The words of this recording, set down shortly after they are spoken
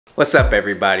What's up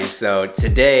everybody? So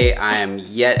today I am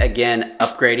yet again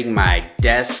upgrading my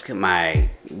desk, my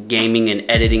gaming and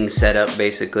editing setup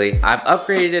basically. I've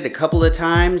upgraded it a couple of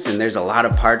times and there's a lot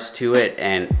of parts to it,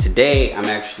 and today I'm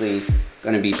actually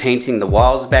going to be painting the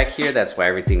walls back here. That's why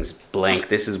everything's blank.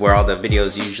 This is where all the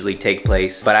videos usually take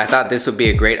place. But I thought this would be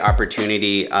a great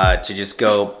opportunity to just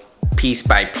go piece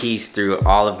by piece through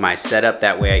all of my setup.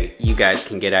 That way you guys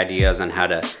can get ideas on how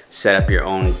to set up your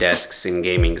own desks and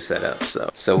gaming setups.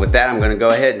 So with that, I'm gonna go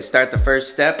ahead and start the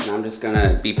first step, and I'm just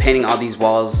gonna be painting all these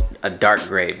walls a dark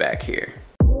gray back here.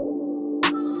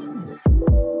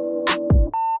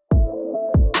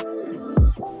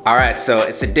 All right, so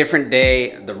it's a different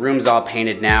day. The room's all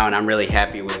painted now and I'm really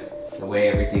happy with the way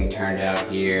everything turned out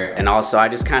here. And also I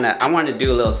wanted to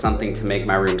do a little something to make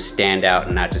my room stand out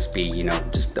and not just be, you know,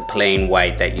 just the plain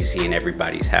white that you see in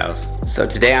everybody's house. So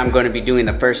today I'm going to be doing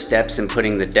the first steps in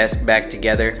putting the desk back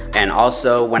together. And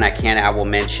also when I can, I will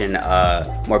mention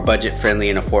more budget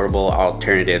friendly and affordable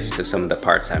alternatives to some of the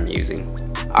parts I'm using.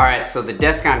 All right, so the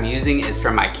desk I'm using is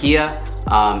from Ikea.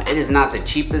 It is not the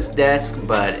cheapest desk,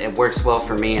 but it works well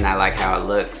for me and I like how it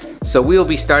looks. So we will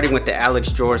be starting with the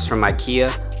Alex drawers from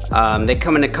Ikea. They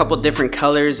come in a couple different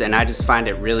colors and I just find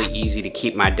it really easy to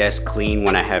keep my desk clean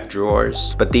when I have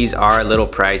drawers. But these are a little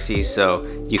pricey, so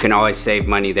you can always save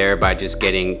money there by just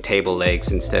getting table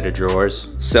legs instead of drawers.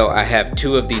 So I have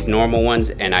two of these normal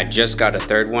ones and I just got a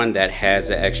third one that has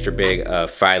an extra big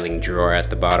filing drawer at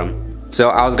the bottom. So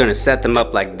I was gonna set them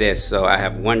up like this. So I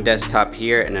have one desktop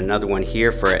here and another one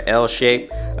here for an L shape.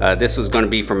 This was gonna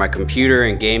be for my computer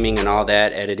and gaming and all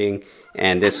that, editing.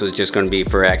 And this was just gonna be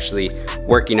for actually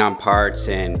working on parts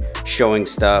and showing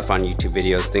stuff on YouTube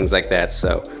videos, things like that.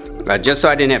 So just so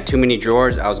I didn't have too many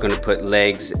drawers, I was gonna put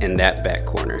legs in that back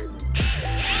corner.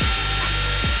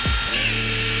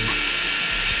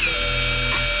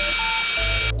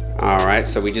 All right,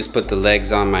 so we just put the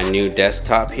legs on my new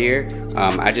desktop here.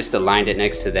 I just aligned it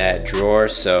next to that drawer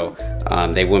so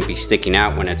they wouldn't be sticking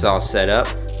out when it's all set up.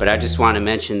 But I just want to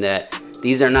mention that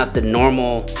these are not the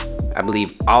normal, I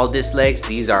believe, Aldis legs.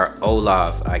 These are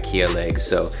Olaf Ikea legs.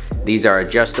 So these are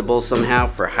adjustable somehow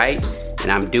for height.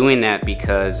 And I'm doing that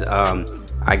because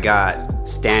I got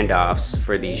standoffs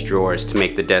for these drawers to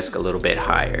make the desk a little bit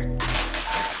higher.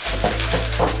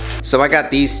 So I got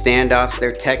these standoffs.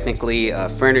 They're technically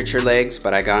furniture legs,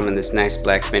 but I got them in this nice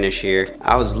black finish here.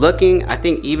 I was looking, I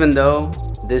think even though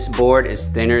this board is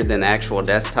thinner than the actual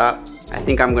desktop, I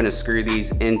think I'm gonna screw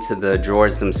these into the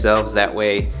drawers themselves. That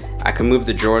way I can move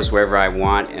the drawers wherever I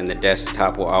want and the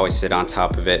desktop will always sit on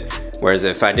top of it. Whereas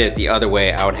if I did it the other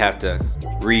way, I would have to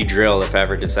re-drill if I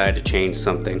ever decide to change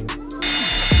something.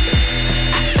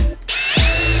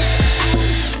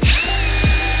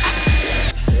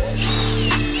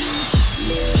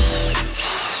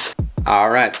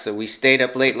 Alright, so we stayed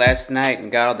up late last night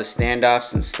and got all the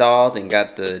standoffs installed and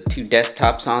got the two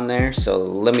desktops on there. So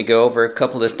let me go over a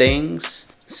couple of things.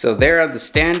 So there are the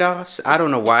standoffs. I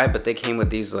don't know why, but they came with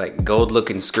these like gold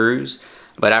looking screws.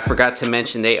 But I forgot to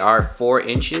mention they are 4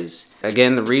 inches.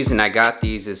 Again, the reason I got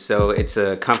these is so it's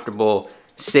a comfortable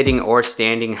sitting or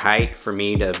standing height for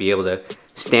me to be able to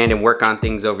stand and work on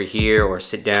things over here or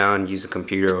sit down, use a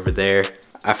computer over there.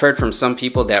 I've heard from some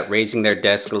people that raising their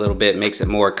desk a little bit makes it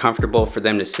more comfortable for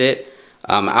them to sit.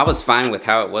 I was fine with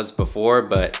how it was before,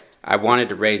 but I wanted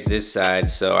to raise this side,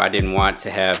 so I didn't want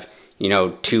to have, you know,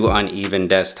 2 uneven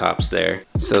desktops there.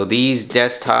 So these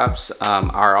desktops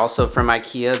are also from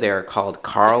Ikea. They're called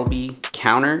Carlby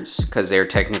counters because they're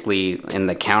technically in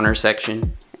the counter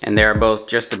section. And they're both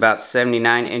just about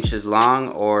 79 inches long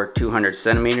or 200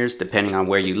 centimeters depending on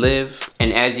where you live.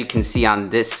 And as you can see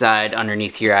on this side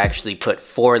underneath here, I actually put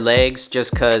 4 legs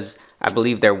just because I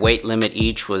believe their weight limit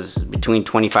each was between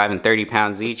 25 and 30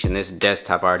 pounds each, and this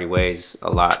desktop already weighs a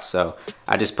lot. So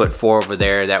I just put 4 over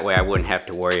there, that way I wouldn't have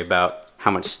to worry about how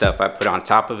much stuff I put on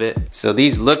top of it. So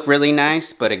these look really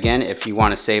nice, but again, if you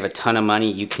want to save a ton of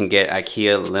money, you can get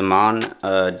Ikea Limon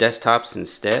desktops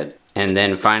instead. And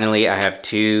then finally, I have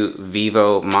 2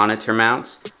 Vivo monitor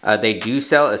mounts. They do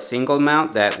sell a single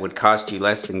mount that would cost you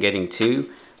less than getting 2,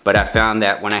 but I found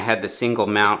that when I had the single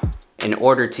mount, in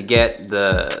order to get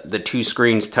the 2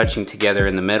 screens touching together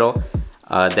in the middle,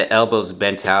 the elbows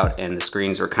bent out and the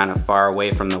screens were kind of far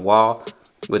away from the wall.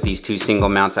 With these 2 single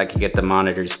mounts, I could get the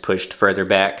monitors pushed further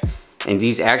back. And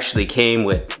these actually came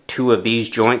with 2 of these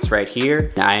joints right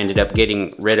here. I ended up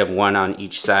getting rid of 1 on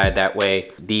each side. That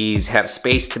way these have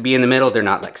space to be in the middle. They're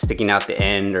not like sticking out the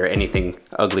end or anything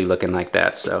ugly looking like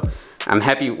that. So I'm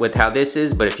happy with how this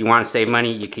is, but if you want to save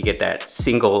money, you could get that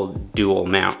single dual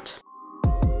mount.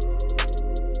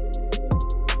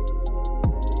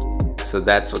 so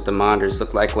that's what the monitors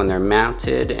look like when they're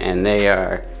mounted, and they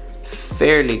are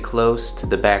fairly close to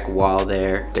the back wall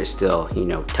there. They're still, you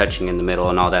know, touching in the middle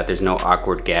and all that. There's no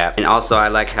awkward gap. And also I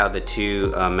like how the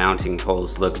two mounting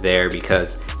poles look there,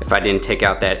 because if I didn't take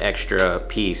out that extra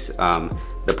piece,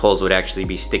 the poles would actually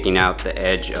be sticking out the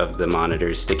edge of the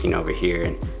monitors, sticking over here,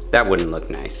 and that wouldn't look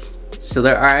nice. So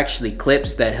there are actually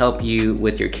clips that help you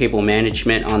with your cable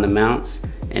management on the mounts.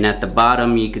 And at the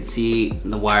bottom you can see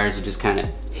the wires are just kind of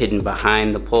hidden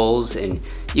behind the poles, and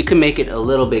you can make it a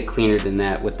little bit cleaner than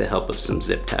that with the help of some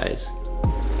zip ties.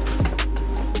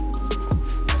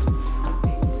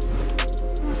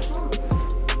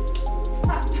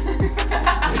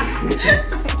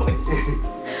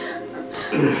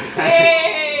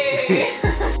 Hey!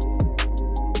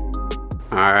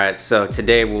 Alright, so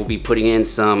today we'll be putting in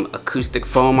some acoustic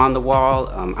foam on the wall.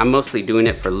 I'm mostly doing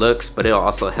it for looks, but it'll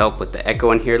also help with the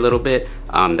echo in here a little bit.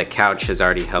 The couch has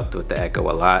already helped with the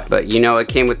echo a lot. But you know, it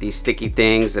came with these sticky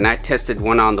things, and I tested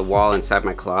one on the wall inside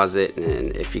my closet,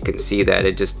 and if you can see that,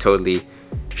 it just totally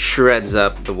shreds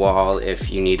up the wall if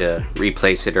you need to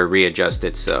replace it or readjust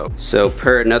it. So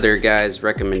per another guy's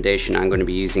recommendation, I'm going to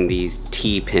be using these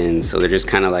T-pins. So they're just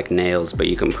kind of like nails, but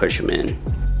you can push them in.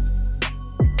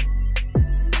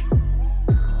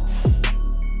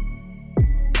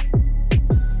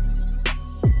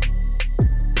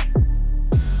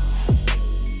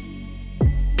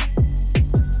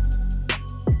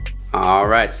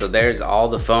 Alright, so there's all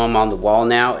the foam on the wall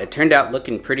now. It turned out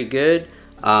looking pretty good.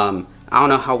 I don't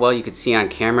know how well you could see on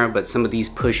camera, but some of these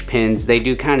push pins, they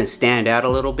do kind of stand out a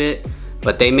little bit,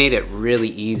 but they made it really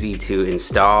easy to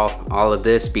install all of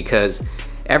this because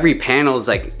every panel is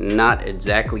like not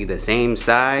exactly the same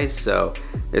size, so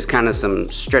there's kind of some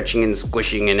stretching and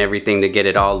squishing and everything to get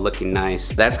it all looking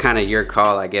nice. That's kind of your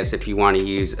call, I guess, if you want to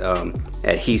use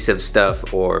adhesive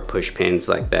stuff or push pins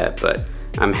like that, but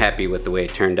I'm happy with the way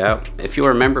it turned out. If you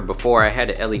remember before, I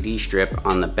had an LED strip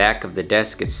on the back of the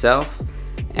desk itself,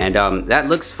 and that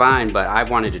looks fine, but I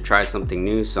wanted to try something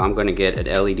new, so I'm going to get an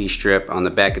LED strip on the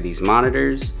back of these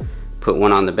monitors, put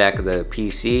one on the back of the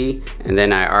PC, and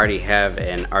then I already have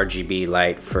an RGB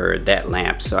light for that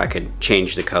lamp, so I could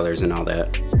change the colors and all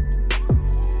that.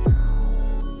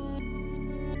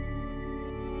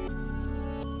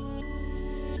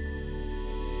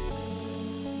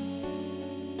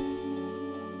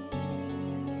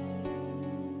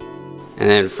 And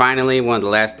then finally, one of the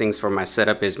last things for my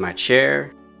setup is my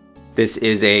chair. This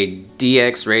is a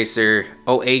DX Racer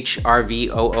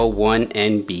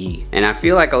OHRV001NB. And I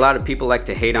feel like a lot of people like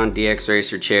to hate on DX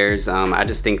Racer chairs. I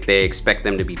just think they expect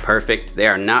them to be perfect. They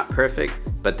are not perfect,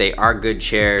 but they are good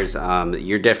chairs.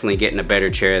 You're definitely getting a better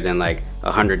chair than like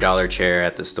a $100 chair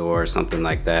at the store or something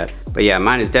like that. But yeah,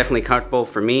 mine is definitely comfortable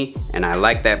for me, and I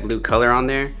like that blue color on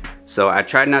there. So I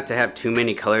tried not to have too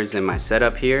many colors in my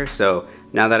setup here. So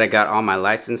now that I got all my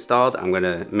lights installed, I'm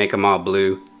gonna make them all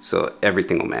blue so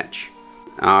everything will match.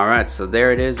 Alright, so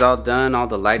there it is, all done, all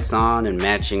the lights on and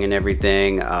matching and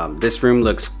everything. This room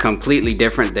looks completely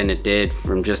different than it did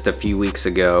from just a few weeks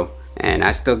ago. And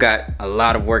I still got a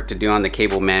lot of work to do on the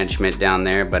cable management down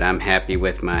there, but I'm happy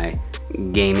with my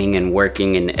gaming and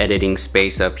working and editing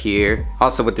space up here.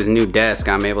 Also with this new desk,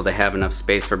 I'm able to have enough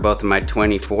space for both of my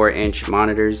 24-inch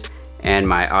monitors and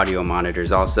my audio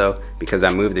monitors also, because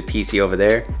I moved the PC over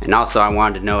there. And also I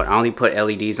wanted to note, I only put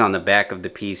LEDs on the back of the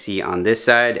PC on this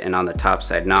side and on the top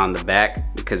side, not on the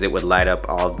back, because it would light up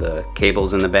all the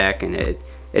cables in the back and it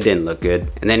didn't look good.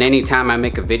 And then anytime I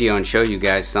make a video and show you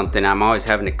guys something, I'm always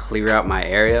having to clear out my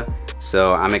area.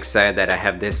 So I'm excited that I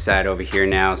have this side over here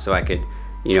now so I could,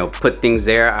 you know, put things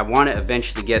there. I want to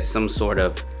eventually get some sort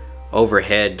of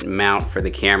overhead mount for the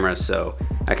camera, so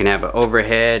I can have an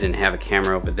overhead and have a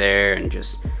camera over there and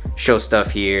just show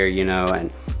stuff here, you know. And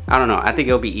I don't know, I think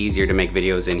it'll be easier to make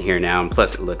videos in here now, and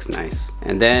plus it looks nice.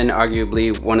 And then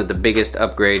arguably one of the biggest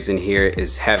upgrades in here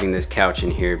is having this couch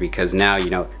in here, because now, you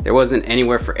know, there wasn't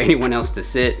anywhere for anyone else to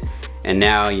sit, and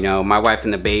now, you know, my wife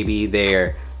and the baby,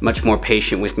 they're much more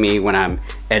patient with me when I'm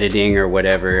editing or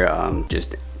whatever,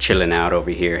 just chilling out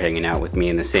over here, hanging out with me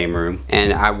in the same room.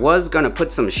 And I was gonna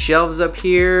put some shelves up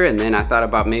here, and then I thought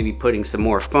about maybe putting some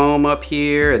more foam up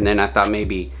here, and then I thought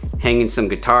maybe hanging some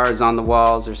guitars on the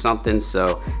walls or something.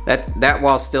 So that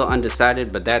wall's still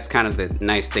undecided, but that's kind of the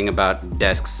nice thing about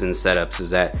desks and setups,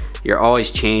 is that you're always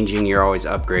changing, you're always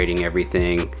upgrading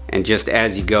everything, and just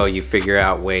as you go, you figure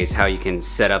out ways how you can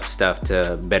set up stuff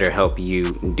to better help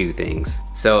you do things.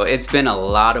 So it's been a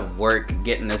lot of work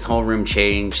getting this whole room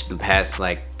changed the past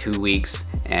like 2 weeks,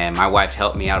 and my wife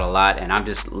helped me out a lot, and I'm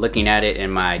just looking at it in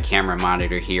my camera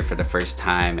monitor here for the first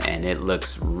time, and it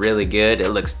looks really good. It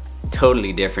looks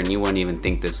totally different. You wouldn't even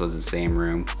think this was the same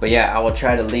room. But yeah, I will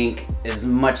try to link as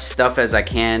much stuff as I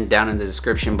can down in the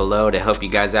description below to help you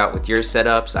guys out with your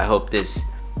setups. I hope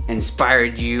this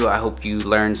inspired you. I hope you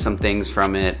learned some things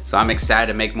from it. So I'm excited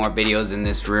to make more videos in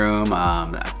this room.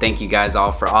 Thank you guys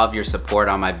all for all of your support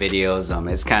on my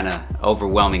videos. It's kind of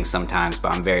overwhelming sometimes,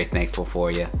 but I'm very thankful for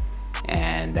you.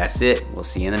 And that's it. We'll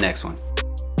see you in the next one.